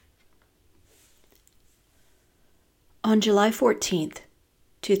On July 14th,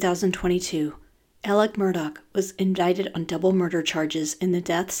 2022, Alec Murdaugh was indicted on double murder charges in the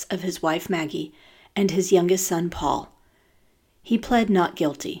deaths of his wife Maggie and his youngest son Paul. He pled not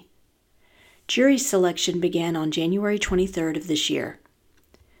guilty. Jury selection began on January 23rd of this year.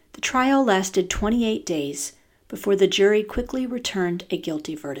 The trial lasted 28 days before the jury quickly returned a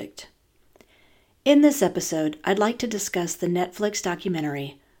guilty verdict. In this episode, I'd like to discuss the Netflix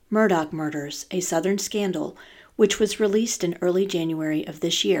documentary, Murdaugh Murders, A Southern Scandal, which was released in early January of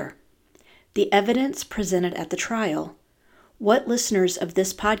this year, the evidence presented at the trial, what listeners of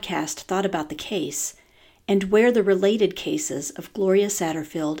this podcast thought about the case, and where the related cases of Gloria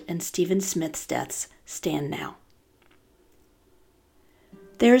Satterfield and Stephen Smith's deaths stand now.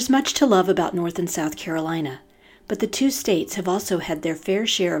 There is much to love about North and South Carolina, but the two states have also had their fair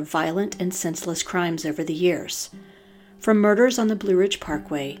share of violent and senseless crimes over the years. From murders on the Blue Ridge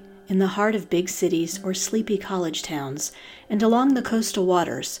Parkway, in the heart of big cities or sleepy college towns, and along the coastal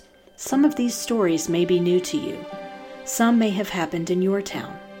waters, some of these stories may be new to you. Some may have happened in your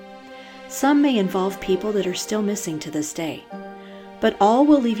town. Some may involve people that are still missing to this day. But all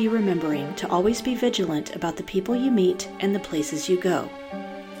will leave you remembering to always be vigilant about the people you meet and the places you go.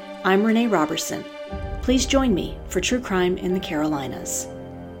 I'm Renee Robertson. Please join me for True Crime in the Carolinas.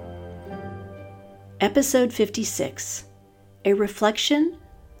 Episode 56, a reflection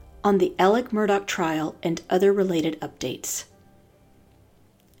on the Alec Murdaugh trial and other related updates.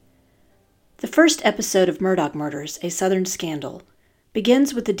 The first episode of Murdaugh Murders, A Southern Scandal,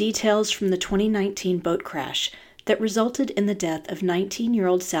 begins with the details from the 2019 boat crash that resulted in the death of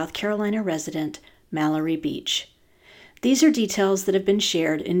 19-year-old South Carolina resident Mallory Beach. These are details that have been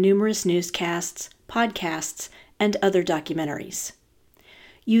shared in numerous newscasts, podcasts, and other documentaries.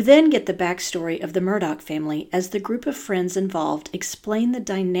 You then get the backstory of the Murdaugh family as the group of friends involved explain the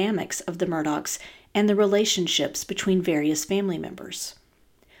dynamics of the Murdaughs and the relationships between various family members.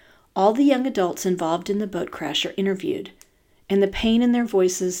 All the young adults involved in the boat crash are interviewed, and the pain in their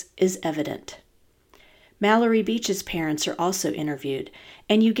voices is evident. Mallory Beach's parents are also interviewed,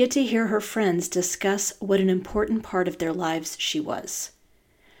 and you get to hear her friends discuss what an important part of their lives she was.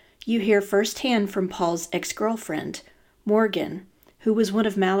 You hear firsthand from Paul's ex-girlfriend, Morgan, who was one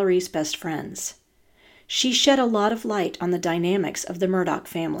of Mallory's best friends. She shed a lot of light on the dynamics of the Murdaugh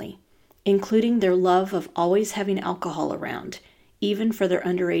family, including their love of always having alcohol around, even for their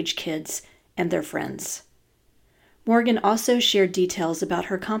underage kids and their friends. Morgan also shared details about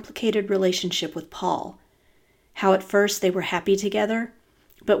her complicated relationship with Paul, how at first they were happy together,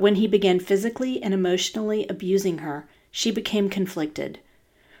 but when he began physically and emotionally abusing her, she became conflicted.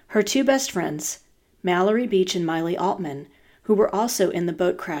 Her two best friends, Mallory Beach and Miley Altman, who were also in the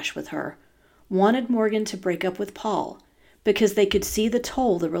boat crash with her, wanted Morgan to break up with Paul because they could see the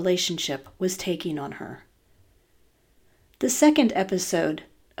toll the relationship was taking on her. The second episode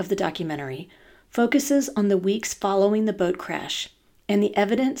of the documentary focuses on the weeks following the boat crash and the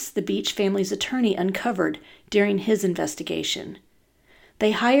evidence the Beach family's attorney uncovered during his investigation.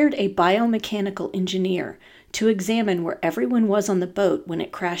 They hired a biomechanical engineer to examine where everyone was on the boat when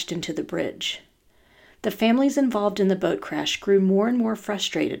it crashed into the bridge. The families involved in the boat crash grew more and more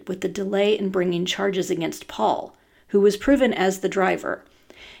frustrated with the delay in bringing charges against Paul, who was proven as the driver,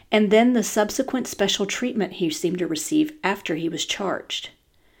 and then the subsequent special treatment he seemed to receive after he was charged.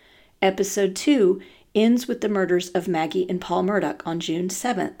 Episode 2 ends with the murders of Maggie and Paul Murdaugh on June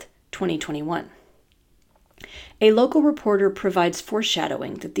 7th, 2021. A local reporter provides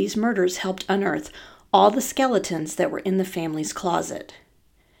foreshadowing that these murders helped unearth all the skeletons that were in the family's closet.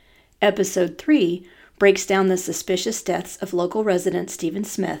 Episode 3 breaks down the suspicious deaths of local resident Stephen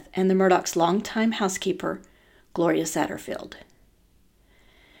Smith and the Murdaugh's longtime housekeeper, Gloria Satterfield.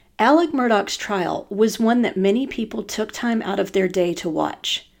 Alec Murdaugh's trial was one that many people took time out of their day to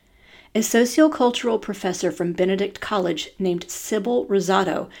watch. A sociocultural professor from Benedict College named Sybil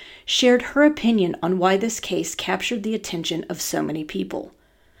Rosado shared her opinion on why this case captured the attention of so many people.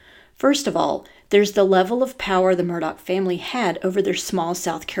 First of all, there's the level of power the Murdaugh family had over their small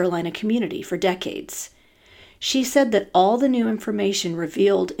South Carolina community for decades. She said that all the new information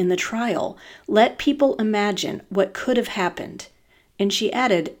revealed in the trial let people imagine what could have happened, and she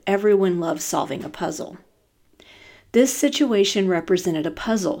added, everyone loves solving a puzzle. This situation represented a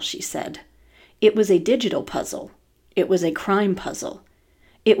puzzle, she said. It was a digital puzzle. It was a crime puzzle.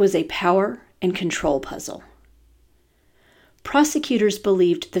 It was a power and control puzzle. Prosecutors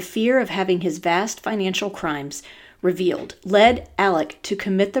believed the fear of having his vast financial crimes revealed led Alec to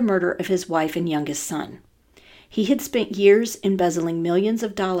commit the murder of his wife and youngest son. He had spent years embezzling millions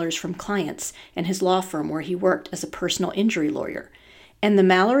of dollars from clients and his law firm where he worked as a personal injury lawyer, and the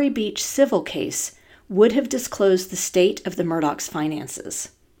Mallory Beach civil case would have disclosed the state of the Murdaugh's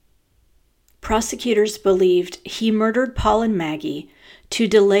finances. Prosecutors believed he murdered Paul and Maggie to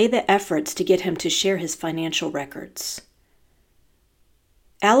delay the efforts to get him to share his financial records.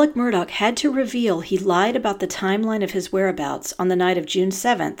 Alec Murdaugh had to reveal he lied about the timeline of his whereabouts on the night of June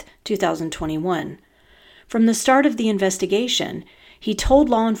 7, 2021. From the start of the investigation, he told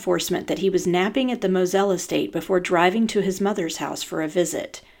law enforcement that he was napping at the Moselle estate before driving to his mother's house for a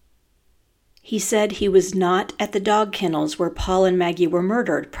visit. He said he was not at the dog kennels where Paul and Maggie were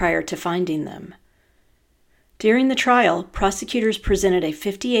murdered prior to finding them. During the trial, prosecutors presented a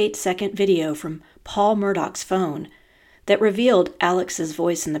 58-second video from Paul Murdaugh's phone that revealed Alex's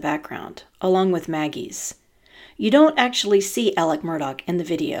voice in the background, along with Maggie's. You don't actually see Alec Murdaugh in the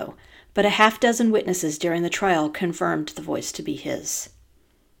video, but a half-dozen witnesses during the trial confirmed the voice to be his.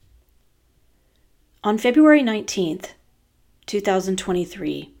 On February 19,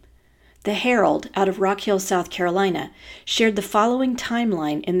 2023, the Herald, out of Rock Hill, South Carolina, shared the following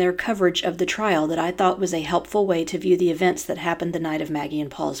timeline in their coverage of the trial that I thought was a helpful way to view the events that happened the night of Maggie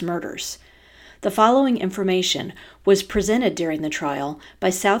and Paul's murders. The following information was presented during the trial by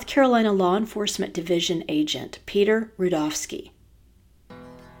South Carolina Law Enforcement Division agent Peter Rudofsky.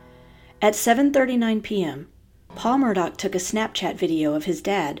 At 7:39 p.m., Paul Murdaugh took a Snapchat video of his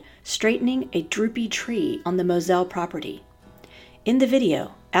dad straightening a droopy tree on the Moselle property. In the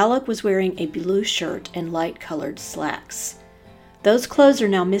video, Alec was wearing a blue shirt and light-colored slacks. Those clothes are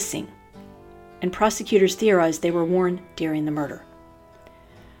now missing, and prosecutors theorized they were worn during the murder.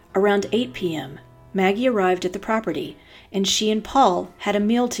 Around 8 p.m., Maggie arrived at the property, and she and Paul had a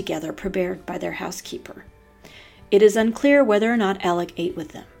meal together prepared by their housekeeper. It is unclear whether or not Alec ate with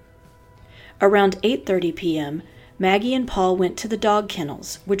them. Around 8:30 p.m., Maggie and Paul went to the dog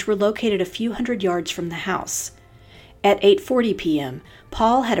kennels, which were located a few hundred yards from the house. At 8:40 p.m.,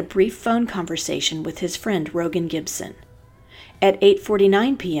 Paul had a brief phone conversation with his friend Rogan Gibson. At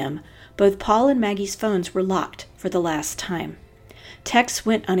 8:49 p.m., both Paul and Maggie's phones were locked for the last time. Texts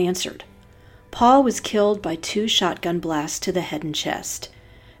went unanswered. Paul was killed by 2 shotgun blasts to the head and chest.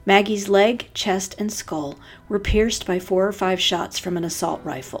 Maggie's leg, chest, and skull were pierced by 4 or 5 shots from an assault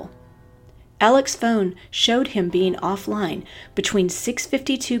rifle. Alec's phone showed him being offline between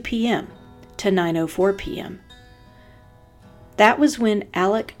 6:52 p.m. to 9:04 p.m. That was when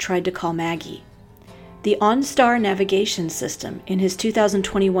Alec tried to call Maggie. The OnStar navigation system in his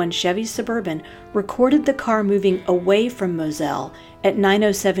 2021 Chevy Suburban recorded the car moving away from Moselle at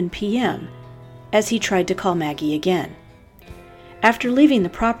 9:07 p.m. as he tried to call Maggie again. After leaving the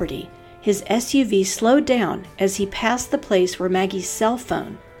property, his SUV slowed down as he passed the place where Maggie's cell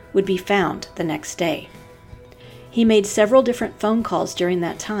phone would be found the next day. He made several different phone calls during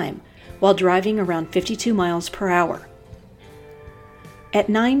that time while driving around 52 miles per hour. At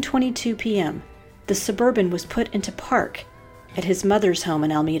 9:22 p.m., the Suburban was put into park at his mother's home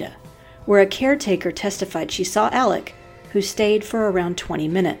in Alameda, where a caretaker testified she saw Alec, who stayed for around 20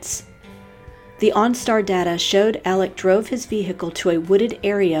 minutes. The OnStar data showed Alec drove his vehicle to a wooded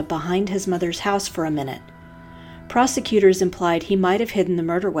area behind his mother's house for a minute. Prosecutors implied he might have hidden the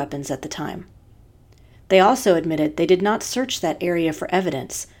murder weapons at the time. They also admitted they did not search that area for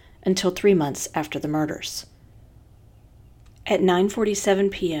evidence until 3 months after the murders. At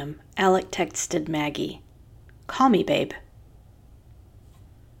 9:47 p.m., Alec texted Maggie, "Call me, babe."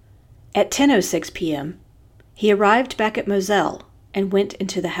 At 10:06 p.m., he arrived back at Moselle and went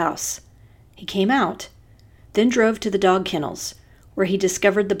into the house. He came out, then drove to the dog kennels, where he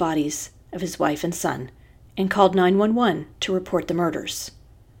discovered the bodies of his wife and son, and called 911 to report the murders.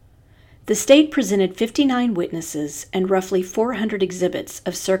 The state presented 59 witnesses and roughly 400 exhibits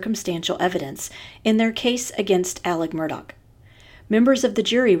of circumstantial evidence in their case against Alec Murdaugh. Members of the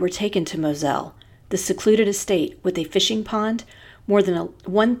jury were taken to Moselle, the secluded estate with a fishing pond, more than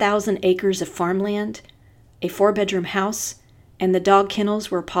 1,000 acres of farmland, a 4-bedroom house, and the dog kennels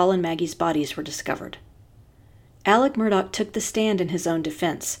where Paul and Maggie's bodies were discovered. Alec Murdaugh took the stand in his own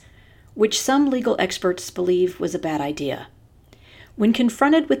defense, which some legal experts believe was a bad idea. When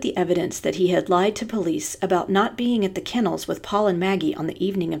confronted with the evidence that he had lied to police about not being at the kennels with Paul and Maggie on the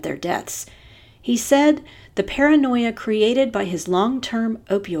evening of their deaths, he said the paranoia created by his long-term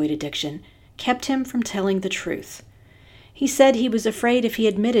opioid addiction kept him from telling the truth. He said he was afraid if he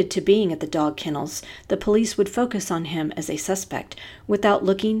admitted to being at the dog kennels, the police would focus on him as a suspect without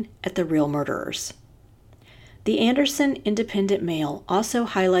looking at the real murderers. The Anderson Independent Mail also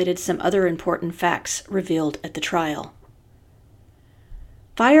highlighted some other important facts revealed at the trial.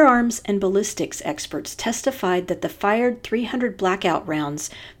 Firearms and ballistics experts testified that the fired .300 blackout rounds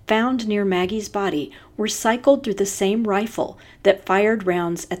found near Maggie's body were cycled through the same rifle that fired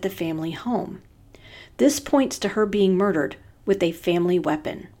rounds at the family home. This points to her being murdered with a family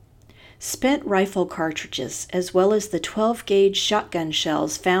weapon. Spent rifle cartridges, as well as the 12-gauge shotgun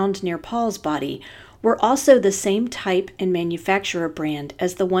shells found near Paul's body, were also the same type and manufacturer brand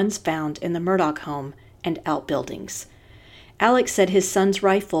as the ones found in the Murdaugh home and outbuildings. Alex said his son's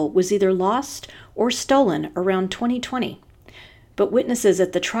rifle was either lost or stolen around 2020, but witnesses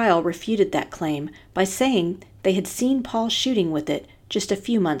at the trial refuted that claim by saying they had seen Paul shooting with it just a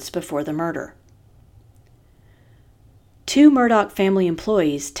few months before the murder. 2 Murdaugh family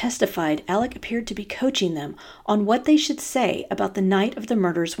employees testified Alec appeared to be coaching them on what they should say about the night of the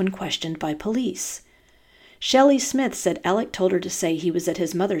murders when questioned by police. Shelley Smith said Alec told her to say he was at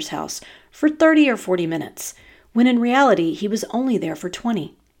his mother's house for 30 or 40 minutes, when in reality he was only there for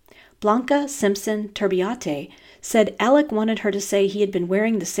 20. Blanca Simpson Turbiate said Alec wanted her to say he had been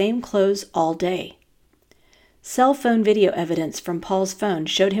wearing the same clothes all day. Cell phone video evidence from Paul's phone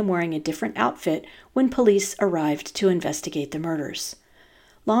showed him wearing a different outfit when police arrived to investigate the murders.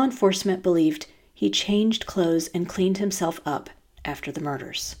 Law enforcement believed he changed clothes and cleaned himself up after the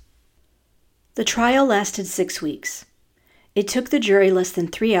murders. The trial lasted 6 weeks. It took the jury less than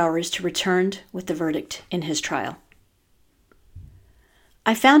 3 hours to return with the verdict in his trial.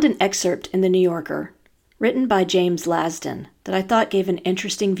 I found an excerpt in The New Yorker, written by James Lasden, that I thought gave an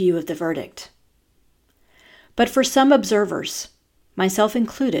interesting view of the verdict. But for some observers, myself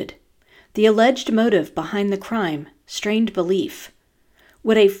included, the alleged motive behind the crime strained belief.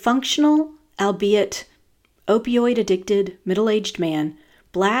 Would a functional, albeit opioid-addicted, middle-aged man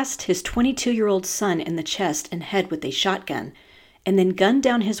blast his 22-year-old son in the chest and head with a shotgun, and then gun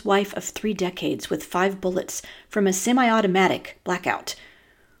down his wife of 3 decades with 5 bullets from a semi-automatic blackout,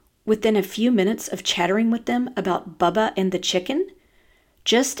 within a few minutes of chattering with them about Bubba and the chicken,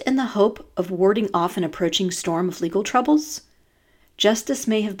 just in the hope of warding off an approaching storm of legal troubles? Justice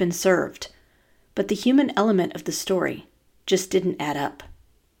may have been served, but the human element of the story just didn't add up.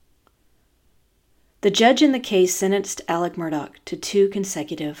 The judge in the case sentenced Alec Murdaugh to 2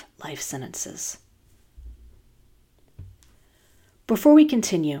 consecutive life sentences. Before we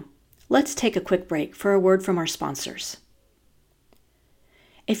continue, let's take a quick break for a word from our sponsors.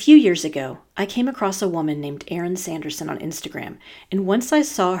 A few years ago, I came across a woman named Erin Sanderson on Instagram, and once I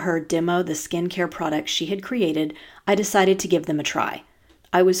saw her demo the skincare products she had created, I decided to give them a try.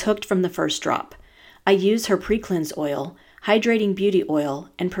 I was hooked from the first drop. I use her pre-cleanse oil, hydrating beauty oil,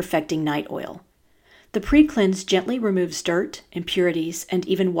 and perfecting night oil. The pre-cleanse gently removes dirt, impurities, and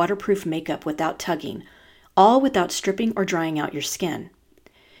even waterproof makeup without tugging, all without stripping or drying out your skin.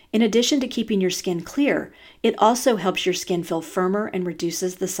 In addition to keeping your skin clear, it also helps your skin feel firmer and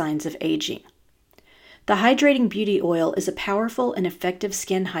reduces the signs of aging. The Hydrating Beauty Oil is a powerful and effective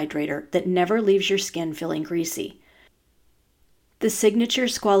skin hydrator that never leaves your skin feeling greasy. The signature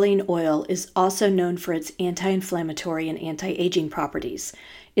squalene oil is also known for its anti-inflammatory and anti-aging properties.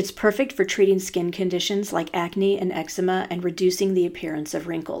 It's perfect for treating skin conditions like acne and eczema and reducing the appearance of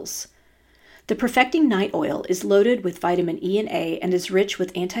wrinkles. The Perfecting Night Oil is loaded with vitamin E and A and is rich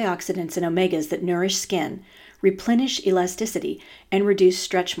with antioxidants and omegas that nourish skin, replenish elasticity, and reduce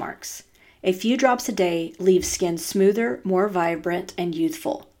stretch marks. A few drops a day leave skin smoother, more vibrant, and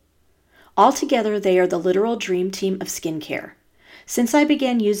youthful. Altogether, they are the literal dream team of skincare. Since I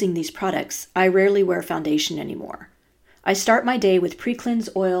began using these products, I rarely wear foundation anymore. I start my day with pre-cleanse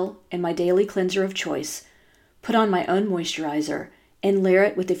oil and my daily cleanser of choice, put on my own moisturizer, and layer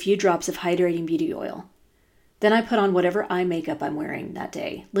it with a few drops of hydrating beauty oil. Then I put on whatever eye makeup I'm wearing that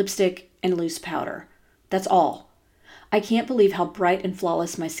day, lipstick and loose powder. That's all. I can't believe how bright and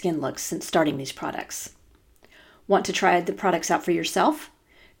flawless my skin looks since starting these products. Want to try the products out for yourself?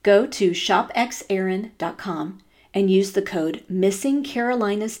 Go to shopxerin.com and use the code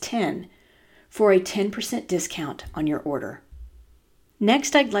MissingCarolinas10 for a 10% discount on your order.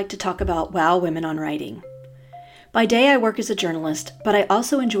 Next, I'd like to talk about Wow Women on Writing. By day, I work as a journalist, but I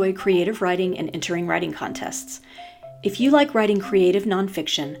also enjoy creative writing and entering writing contests. If you like writing creative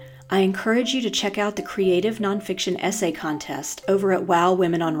nonfiction, I encourage you to check out the Creative Nonfiction Essay Contest over at Wow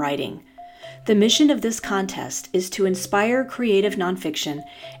Women on Writing. The mission of this contest is to inspire creative nonfiction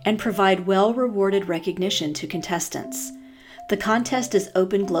and provide well-rewarded recognition to contestants. The contest is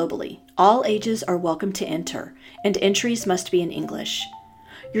open globally. All ages are welcome to enter, and entries must be in English.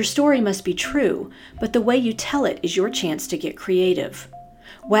 Your story must be true, but the way you tell it is your chance to get creative.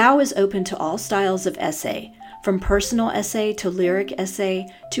 WOW is open to all styles of essay, from personal essay to lyric essay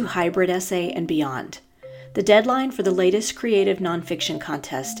to hybrid essay and beyond. The deadline for the latest creative nonfiction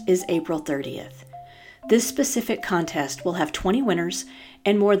contest is April 30th. This specific contest will have 20 winners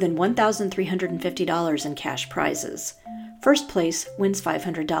and more than $1,350 in cash prizes. First place wins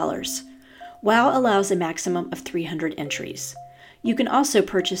 $500. WOW allows a maximum of 300 entries. You can also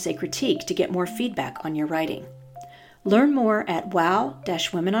purchase a critique to get more feedback on your writing. Learn more at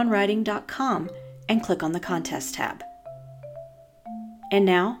wow-womenonwriting.com and click on the Contest tab. And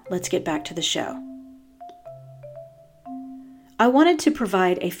now, let's get back to the show. I wanted to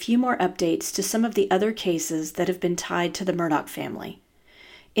provide a few more updates to some of the other cases that have been tied to the Murdaugh family.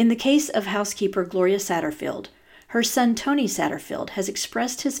 In the case of housekeeper Gloria Satterfield, her son Tony Satterfield has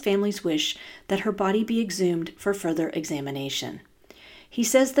expressed his family's wish that her body be exhumed for further examination. He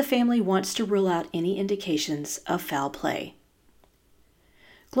says the family wants to rule out any indications of foul play.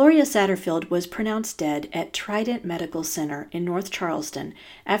 Gloria Satterfield was pronounced dead at Trident Medical Center in North Charleston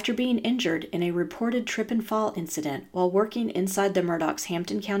after being injured in a reported trip and fall incident while working inside the Murdaugh's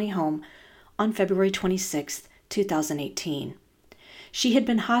Hampton County home on February 26, 2018. She had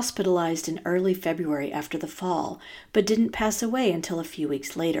been hospitalized in early February after the fall, but didn't pass away until a few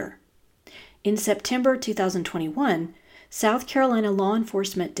weeks later. In September 2021, South Carolina Law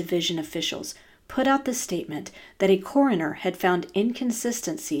Enforcement Division officials put out the statement that a coroner had found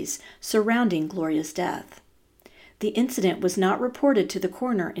inconsistencies surrounding Gloria's death. The incident was not reported to the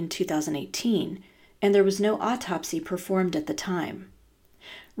coroner in 2018, and there was no autopsy performed at the time.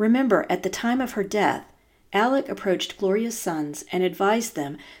 Remember, at the time of her death, Alec approached Gloria's sons and advised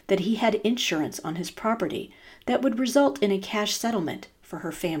them that he had insurance on his property that would result in a cash settlement for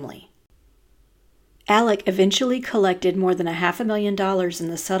her family. Alec eventually collected more than $500,000 in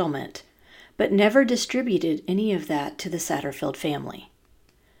the settlement, but never distributed any of that to the Satterfield family.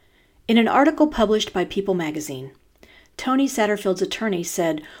 In an article published by People magazine, Tony Satterfield's attorney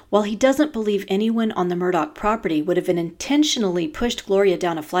said while he doesn't believe anyone on the Murdaugh property would have intentionally pushed Gloria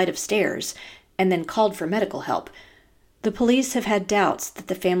down a flight of stairs and then called for medical help, the police have had doubts that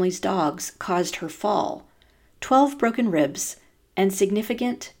the family's dogs caused her fall, 12 broken ribs, and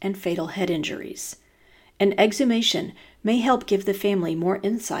significant and fatal head injuries. An exhumation may help give the family more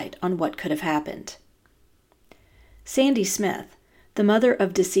insight on what could have happened. Sandy Smith, the mother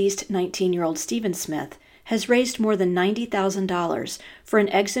of deceased 19-year-old Stephen Smith, has raised more than $90,000 for an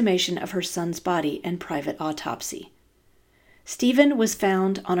exhumation of her son's body and private autopsy. Stephen was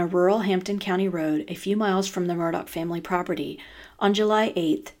found on a rural Hampton County road a few miles from the Murdaugh family property on July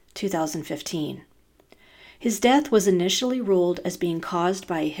 8, 2015. His death was initially ruled as being caused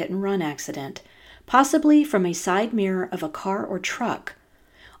by a hit-and-run accident, possibly from a side mirror of a car or truck,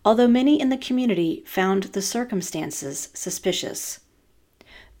 although many in the community found the circumstances suspicious.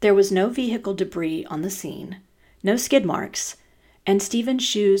 There was no vehicle debris on the scene, no skid marks, and Stephen's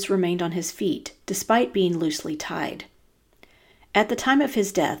shoes remained on his feet despite being loosely tied. At the time of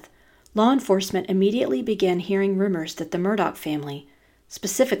his death, law enforcement immediately began hearing rumors that the Murdaugh family,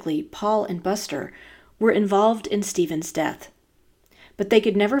 specifically Paul and Buster, were involved in Stephen's death. But they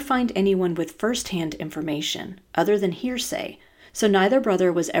could never find anyone with first-hand information, other than hearsay, so neither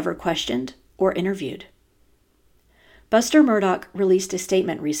brother was ever questioned or interviewed. Buster Murdaugh released a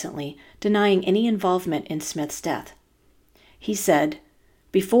statement recently denying any involvement in Smith's death. He said,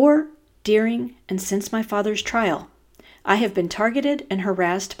 "Before, during, and since my father's trial, I have been targeted and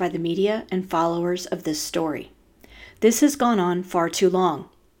harassed by the media and followers of this story. This has gone on far too long.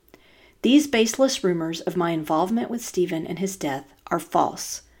 These baseless rumors of my involvement with Stephen and his death are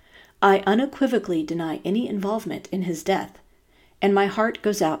false. I unequivocally deny any involvement in his death, and my heart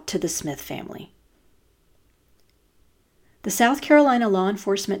goes out to the Smith family." The South Carolina Law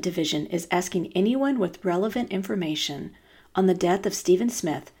Enforcement Division is asking anyone with relevant information on the death of Stephen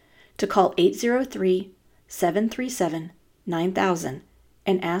Smith to call 803-737-9000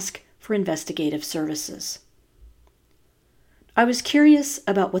 and ask for investigative services. I was curious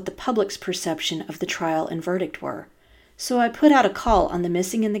about what the public's perception of the trial and verdict were, so I put out a call on the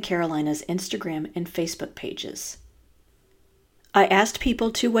Missing in the Carolinas Instagram and Facebook pages. I asked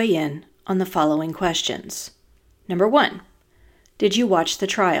people to weigh in on the following questions. Number 1, did you watch the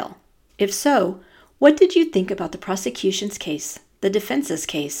trial? If so, what did you think about the prosecution's case, the defense's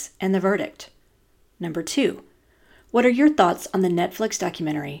case, and the verdict? Number 2, what are your thoughts on the Netflix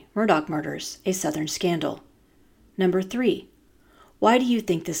documentary, Murdaugh Murders, A Southern Scandal? Number 3, why do you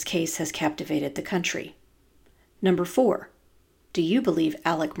think this case has captivated the country? Number 4, do you believe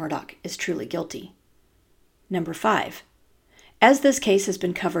Alec Murdaugh is truly guilty? Number 5, as this case has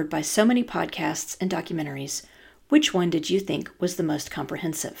been covered by so many podcasts and documentaries, which one did you think was the most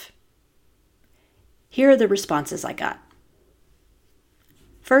comprehensive? Here are the responses I got.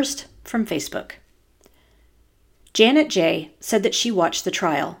 First, from Facebook. Janet J. said that she watched the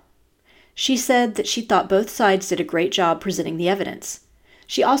trial. She said that she thought both sides did a great job presenting the evidence.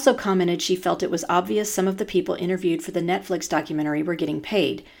 She also commented she felt it was obvious some of the people interviewed for the Netflix documentary were getting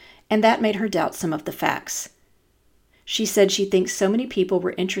paid, and that made her doubt some of the facts. She said she thinks so many people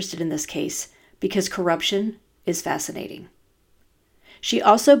were interested in this case because corruption is fascinating. She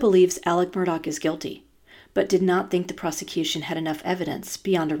also believes Alec Murdaugh is guilty, but did not think the prosecution had enough evidence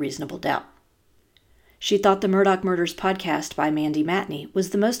beyond a reasonable doubt. She thought the Murdaugh Murders podcast by Mandy Matney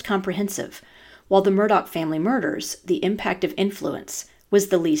was the most comprehensive, while the Murdaugh Family Murders, The Impact of Influence, was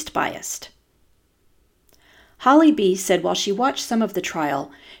the least biased. Holly B. said while she watched some of the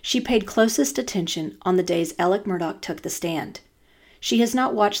trial, she paid closest attention on the days Alec Murdaugh took the stand. She has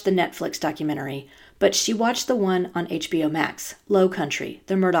not watched the Netflix documentary, but she watched the one on HBO Max, Low Country,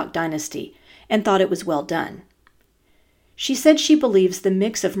 The Murdaugh Dynasty, and thought it was well done. She said she believes the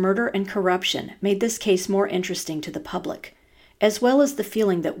mix of murder and corruption made this case more interesting to the public, as well as the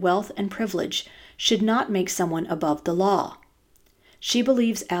feeling that wealth and privilege should not make someone above the law. She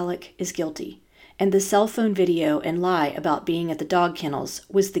believes Alec is guilty, and the cell phone video and lie about being at the dog kennels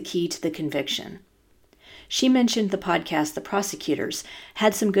was the key to the conviction. She mentioned the podcast The Prosecutors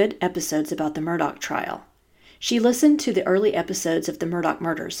had some good episodes about the Murdaugh trial. She listened to the early episodes of the Murdaugh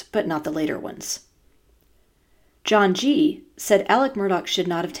murders, but not the later ones. John G. said Alec Murdaugh should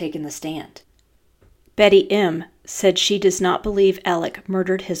not have taken the stand. Betty M. said she does not believe Alec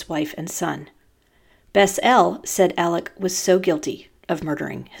murdered his wife and son. Bess L. said Alec was so guilty of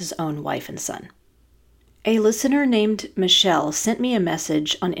murdering his own wife and son. A listener named Michelle sent me a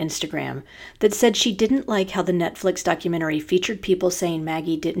message on Instagram that said she didn't like how the Netflix documentary featured people saying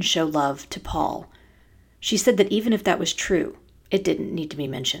Maggie didn't show love to Paul. She said that even if that was true, it didn't need to be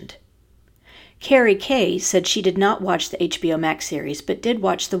mentioned. Carrie Kay said she did not watch the HBO Max series, but did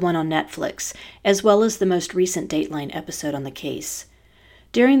watch the one on Netflix, as well as the most recent Dateline episode on the case.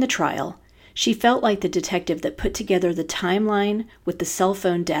 During the trial, she felt like the detective that put together the timeline with the cell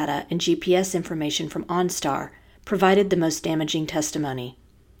phone data and GPS information from OnStar provided the most damaging testimony.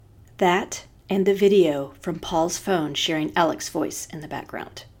 That and the video from Paul's phone sharing Alec's voice in the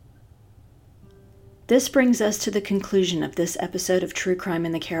background. This brings us to the conclusion of this episode of True Crime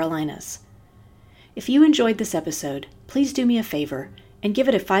in the Carolinas. If you enjoyed this episode, please do me a favor and give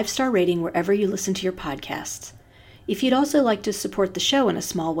it a 5-star rating wherever you listen to your podcasts. If you'd also like to support the show in a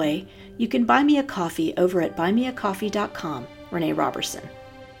small way, you can buy me a coffee over at buymeacoffee.com, Renee Robertson.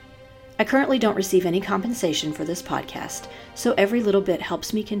 I currently don't receive any compensation for this podcast, so every little bit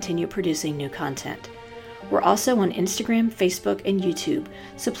helps me continue producing new content. We're also on Instagram, Facebook, and YouTube,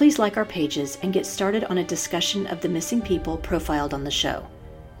 so please like our pages and get started on a discussion of the missing people profiled on the show.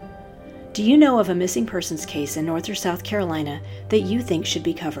 Do you know of a missing persons case in North or South Carolina that you think should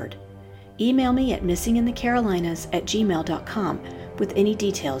be covered? Email me at missinginthecarolinas@gmail.com with any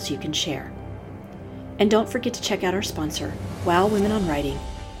details you can share. And don't forget to check out our sponsor, Wow Women on Writing,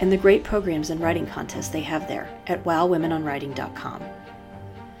 and the great programs and writing contests they have there at wowwomenonwriting.com.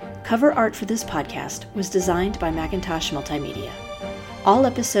 Cover art for this podcast was designed by Macintosh Multimedia. All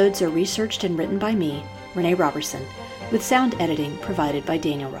episodes are researched and written by me, Renee Robertson, with sound editing provided by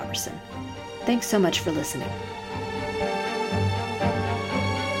Daniel Robertson. Thanks so much for listening.